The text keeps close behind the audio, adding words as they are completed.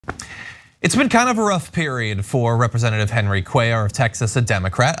It's been kind of a rough period for Representative Henry Cuellar of Texas, a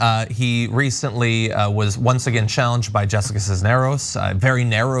Democrat. He recently was once again challenged by Jessica Cisneros, very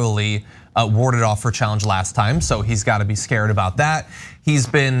narrowly warded off her challenge last time, so he's got to be scared about that. He's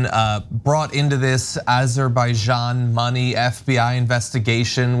been brought into this Azerbaijan money FBI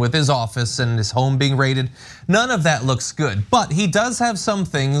investigation with his office and his home being raided. None of that looks good, but he does have some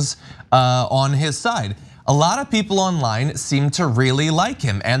things on his side. A lot of people online seem to really like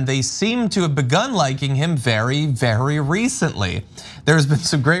him, and they seem to have begun liking him very, very recently. There's been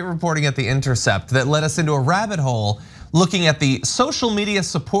some great reporting at The Intercept that led us into a rabbit hole looking at the social media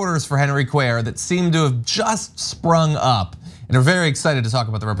supporters for Henry Cuellar that seem to have just sprung up and are very excited to talk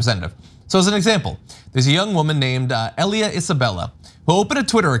about the representative. So as an example, there's a young woman named Elia Isabella who opened a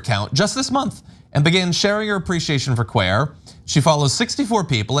Twitter account just this month and began sharing her appreciation for Cuellar. She follows 64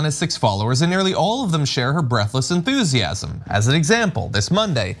 people and has 6 followers, and nearly all of them share her breathless enthusiasm. As an example, this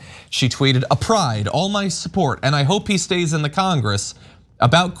Monday, she tweeted, "A pride, all my support, and I hope he stays in the Congress,"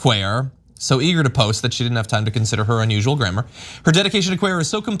 about Cuellar, so eager to post that she didn't have time to consider her unusual grammar. Her dedication to Cuellar is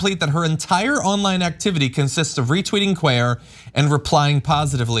so complete that her entire online activity consists of retweeting Cuellar and replying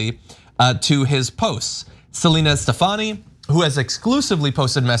positively to his posts. Selena Stefani, who has exclusively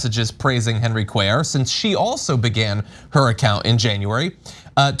posted messages praising Henry Cuellar since she also began her account in January,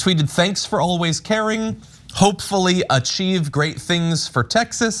 tweeted, "Thanks for always caring, hopefully achieve great things for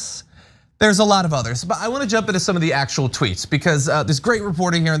Texas." There's a lot of others, but I want to jump into some of the actual tweets because there's great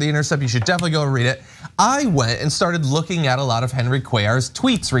reporting here on The Intercept. You should definitely go and read it. I went and started looking at a lot of Henry Cuellar's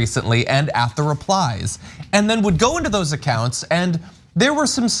tweets recently and at the replies, and then would go into those accounts, and there were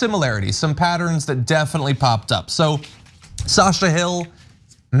some similarities, some patterns that definitely popped up. So Sasha Hill,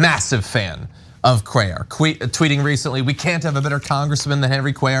 massive fan of Cuellar, tweeting recently, "We can't have a better congressman than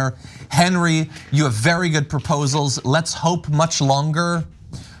Henry Cuellar. Henry, you have very good proposals. Let's hope much longer.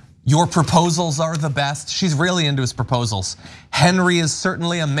 Your proposals are the best." She's really into his proposals. "Henry is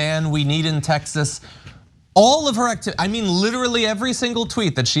certainly a man we need in Texas." All of her activity, I mean literally every single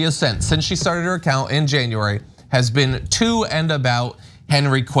tweet that she has sent since she started her account in January has been to and about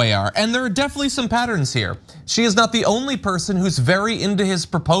Henry Cuellar, and there are definitely some patterns here. She is not the only person who's very into his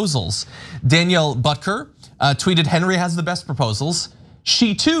proposals. Danielle Butker tweeted, "Henry has the best proposals."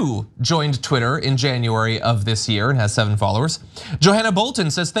 She too joined Twitter in January of this year and has 7 followers. Johanna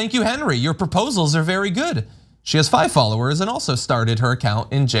Bolton says, "Thank you, Henry, your proposals are very good." She has 5 followers and also started her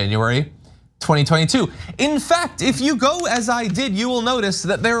account in January 2022. In fact, if you go as I did, you will notice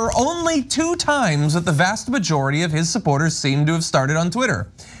that there are only 2 times that the vast majority of his supporters seem to have started on Twitter.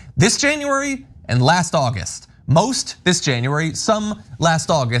 This January and last August. Most this January, some last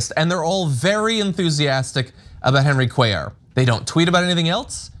August, and they're all very enthusiastic about Henry Cuellar. They don't tweet about anything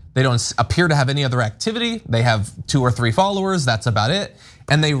else. They don't appear to have any other activity. They have 2 or 3 followers, that's about it.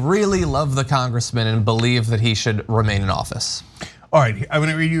 And they really love the congressman and believe that he should remain in office. All right, I'm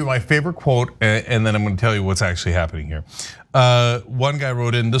gonna read you my favorite quote and then I'm gonna tell you what's actually happening here. One guy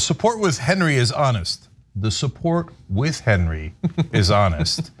wrote in, "The support with Henry is honest. The support with Henry is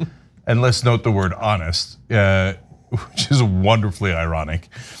honest." And let's note the word honest, which is wonderfully ironic.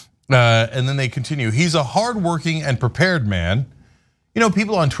 And then they continue, "He's a hardworking and prepared man." You know,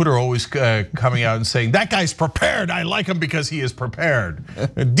 people on Twitter are always coming out and saying, "That guy's prepared, I like him because he is prepared."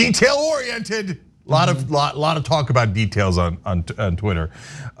 Detail oriented. A lot of talk about details on Twitter.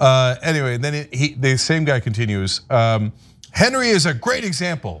 Anyway, then the same guy continues. "Henry is a great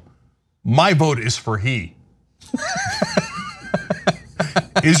example. My vote is for he."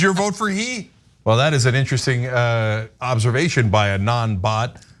 Is your vote for he? Well, that is an interesting observation by a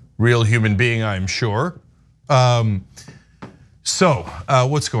non-bot, real human being, I'm sure. So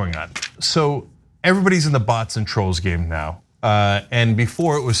what's going on? So everybody's in the bots and trolls game now. And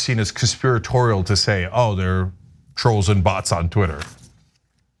before it was seen as conspiratorial to say, "Oh, there are trolls and bots on Twitter."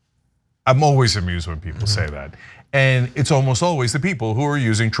 I'm always amused when people say that. And it's almost always the people who are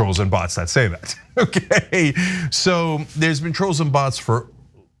using trolls and bots that say that, okay? So there's been trolls and bots for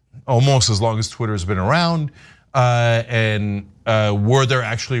almost as long as Twitter's been around. And were there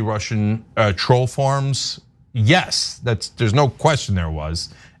actually Russian troll farms? Yes, there's no question there was.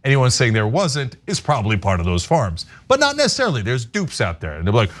 Anyone saying there wasn't is probably part of those farms, but not necessarily. There's dupes out there, and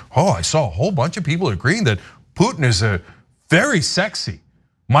they're like, "Oh, I saw a whole bunch of people agreeing that Putin is very sexy.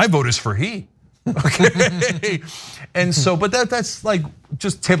 My vote is for he." Okay, and so, but that's like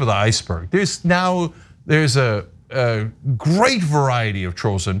just tip of the iceberg. There's a great variety of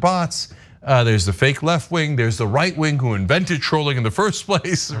trolls and bots. There's the fake left wing, there's the right wing who invented trolling in the first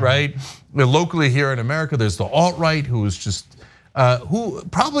place, right? Locally here in America, there's the alt-right who is just who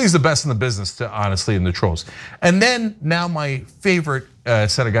probably is the best in the business, honestly, in the trolls. And then now my favorite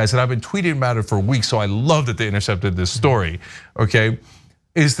set of guys, and I've been tweeting about it for weeks, so I love that they intercepted this story, okay,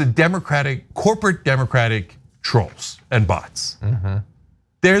 is the corporate Democratic trolls and bots.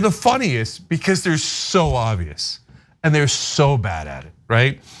 They're the funniest because they're so obvious and they're so bad at it,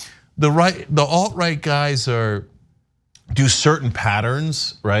 right? The alt-right guys do certain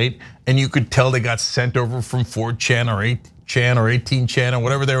patterns, right? And you could tell they got sent over from 4chan or 8chan or 18chan or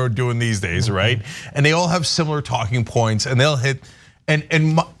whatever they were doing these days, right? And they all have similar talking points, and they'll hit. And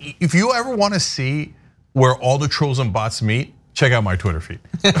if you ever want to see where all the trolls and bots meet, check out my Twitter feed,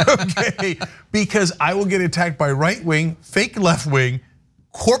 okay? Because I will get attacked by right wing, fake left wing,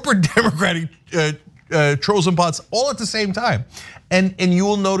 corporate Democratic trolls and bots all at the same time. And you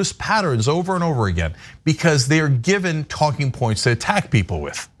will notice patterns over and over again because they are given talking points to attack people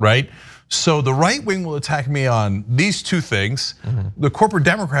with, right? So the right wing will attack me on these two things. The corporate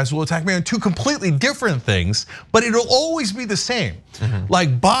Democrats will attack me on two completely different things, but it'll always be the same.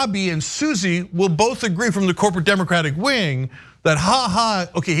 Like Bobby and Susie will both agree from the corporate Democratic wing that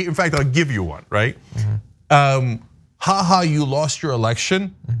okay, in fact, I'll give you one, right? You lost your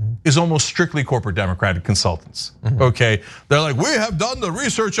election is almost strictly corporate Democratic consultants, okay? They're like, we have done the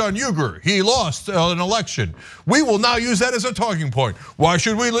research on Uygur. He lost an election. We will now use that as a talking point. Why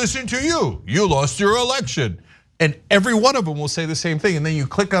should we listen to you? You lost your election. And every one of them will say the same thing. And then you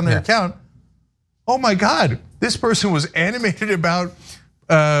click on their account. Oh my God, this person was animated about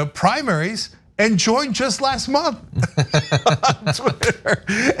primaries and joined just last month on Twitter.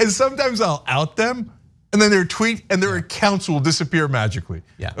 And sometimes I'll out them, and then their tweet and their accounts will disappear magically.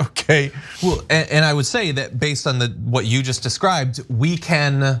 Yeah. Okay. Well, and I would say that based on what you just described, we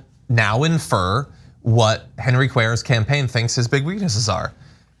can now infer what Henry Cuellar's campaign thinks his big weaknesses are.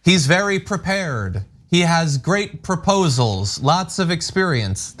 He's very prepared. He has great proposals, lots of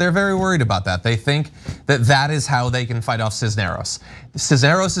experience. They're very worried about that. They think that that is how they can fight off Cisneros.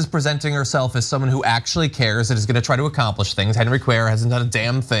 Cisneros is presenting herself as someone who actually cares and is going to try to accomplish things. Henry Cuellar hasn't done a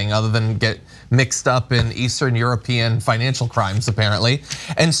damn thing other than get mixed up in Eastern European financial crimes, apparently.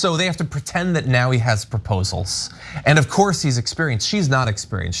 And so they have to pretend that now he has proposals. And of course he's experienced. She's not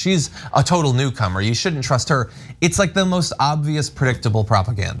experienced. She's a total newcomer. You shouldn't trust her. It's like the most obvious, predictable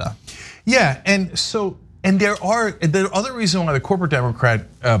propaganda. Yeah, and the other reason why the corporate Democrat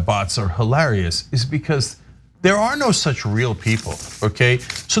bots are hilarious is because there are no such real people, okay?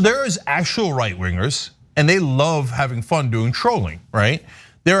 So there is actual right wingers, and they love having fun doing trolling, right?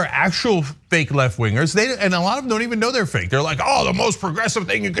 There are actual fake left wingers, and a lot of them don't even know they're fake. They're like, oh, the most progressive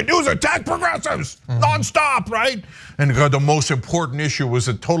thing you can do is attack progressives nonstop, right? And the most important issue was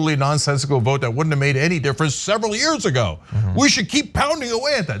a totally nonsensical vote that wouldn't have made any difference several years ago. We should keep pounding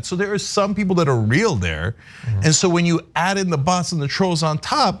away at that. So there are some people that are real there. And so when you add in the bots and the trolls on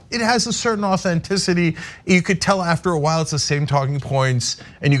top, it has a certain authenticity. You could tell after a while it's the same talking points,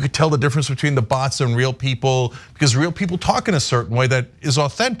 and you could tell the difference between the bots and real people, because real people talk in a certain way that is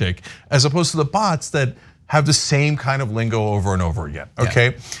authentic, as opposed to the bots that have the same kind of lingo over and over again,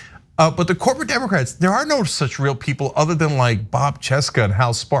 okay? But the corporate Democrats, there are no such real people other than like Bob Cheska and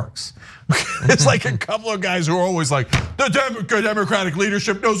Hal Sparks. It's like a couple of guys who are always like, the Democratic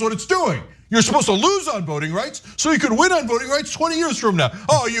leadership knows what it's doing. You're supposed to lose on voting rights so you can win on voting rights 20 years from now.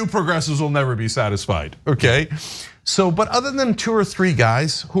 Oh, you progressives will never be satisfied, okay? So, but other than 2 or 3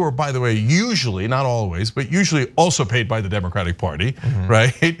 guys who are, by the way, usually, not always, but usually also paid by the Democratic Party,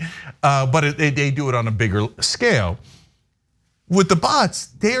 right? But they do it on a bigger scale. With the bots,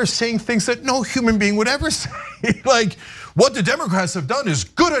 they are saying things that no human being would ever say. Like, what the Democrats have done is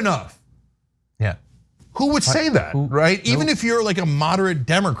good enough. Yeah. Who would say that, right? Even if you're like a moderate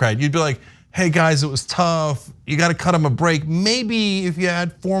Democrat, you'd be like, hey guys, it was tough. You got to cut them a break. Maybe if you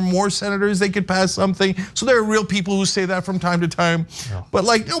had 4 more senators, they could pass something. So there are real people who say that from time to time. Yeah. But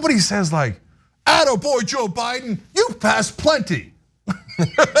like nobody says like, attaboy Joe Biden, you've passed plenty.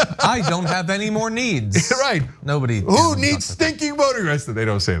 I don't have any more needs. Right. Nobody. Who needs stinking voting rights? They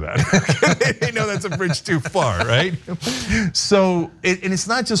don't say that. They know that's a bridge too far, right? So, and it's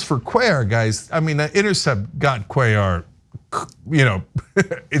not just for Cuellar, guys. I mean, the Intercept got Cuellar,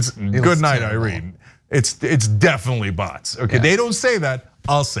 it's good night, terrible. Irene. It's definitely bots, okay? Yeah. They don't say that,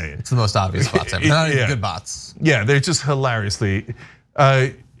 I'll say it. It's the most obvious bots ever, not even good bots. Yeah, they're just hilariously.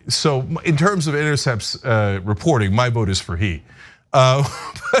 So in terms of Intercept's reporting, my vote is for he. But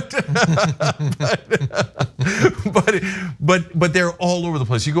they're all over the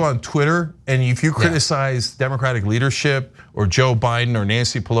place. You go on Twitter, and if you criticize Democratic leadership or Joe Biden or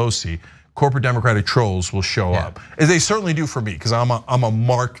Nancy Pelosi, corporate Democratic trolls will show up, as they certainly do for me, because I'm a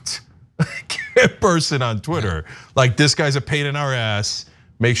marked person on Twitter. Like, this guy's a pain in our ass.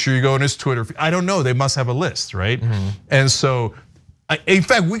 Make sure you go on his Twitter. I don't know, they must have a list, right? And so, in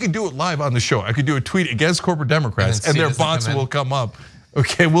fact, we could do it live on the show. I could do a tweet against corporate Democrats and their bots will come up.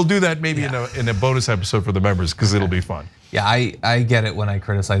 Okay, we'll do that maybe in a bonus episode for the members because it'll be fun. Yeah, I get it when I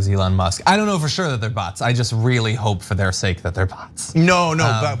criticize Elon Musk. I don't know for sure that they're bots. I just really hope for their sake that they're bots. No.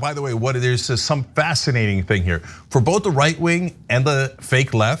 By the way, there's some fascinating thing here. For both the right wing and the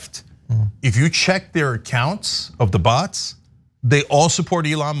fake left, if you check their accounts of the bots, they all support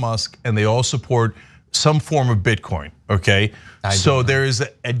Elon Musk and they all support some form of Bitcoin, okay? So there is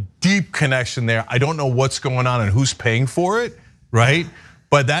a deep connection there. I don't know what's going on and who's paying for it, right?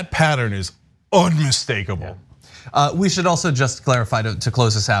 But that pattern is unmistakable. Yeah. We should also just clarify to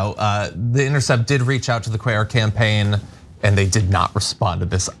close this out, The Intercept did reach out to the Cuellar campaign and they did not respond to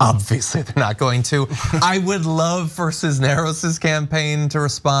this. Obviously, they're not going to. I would love for Cisneros' campaign to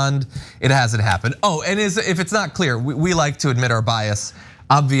respond. It hasn't happened. Oh, and if it's not clear, we like to admit our bias.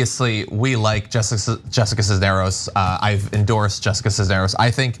 Obviously, we like Jessica Cisneros. I've endorsed Jessica Cisneros.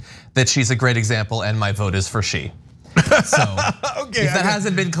 I think that she's a great example and my vote is for she. So, okay, if that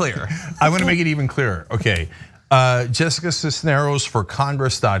hasn't been clear. I want to make it even clearer, okay. Jessica Cisneros for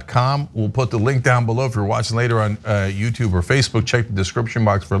Congress.com. We'll put the link down below if you're watching later on YouTube or Facebook. Check the description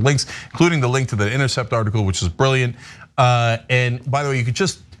box for links, including the link to the Intercept article, which is brilliant. And by the way, you could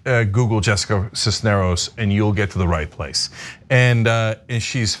just Google Jessica Cisneros and you'll get to the right place. And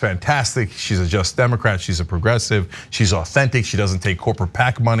she's fantastic. She's a just Democrat. She's a progressive. She's authentic. She doesn't take corporate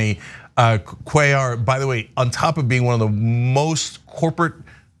PAC money. Cuellar, by the way, on top of being one of the most corporate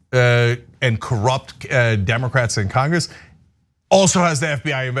and corrupt Democrats in Congress, also has the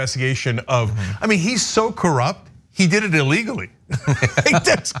FBI investigation of, I mean, he's so corrupt, he did it illegally. Like,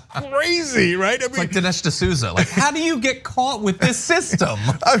 that's crazy, right? I mean, it's like Dinesh D'Souza. Like, how do you get caught with this system?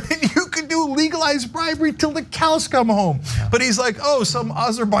 I mean, you could do legalized bribery till the cows come home. But he's like, oh, some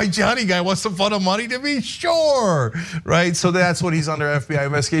Azerbaijani guy wants to funnel money to me? Sure, right? So that's what he's under FBI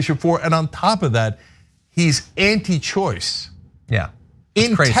investigation for. And on top of that, he's anti-choice. Yeah.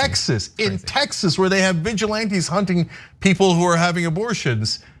 In Texas, where they have vigilantes hunting people who are having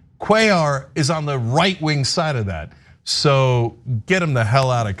abortions, Cuellar is on the right-wing side of that. So get him the hell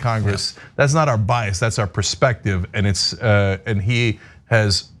out of Congress. Yeah. That's not our bias, that's our perspective, and and he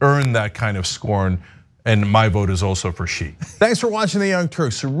has earned that kind of scorn. And my vote is also for she. Thanks for watching The Young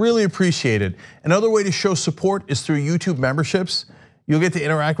Turks. Really appreciate it. Another way to show support is through YouTube memberships. You'll get to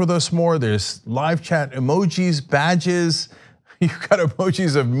interact with us more. There's live chat emojis, badges. You've got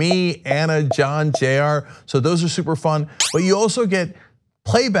emojis of me, Anna, John, JR. So those are super fun. But you also get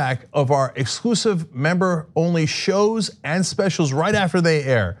playback of our exclusive member-only shows and specials right after they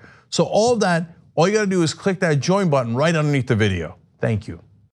air. So all of that, all you gotta do is click that join button right underneath the video. Thank you.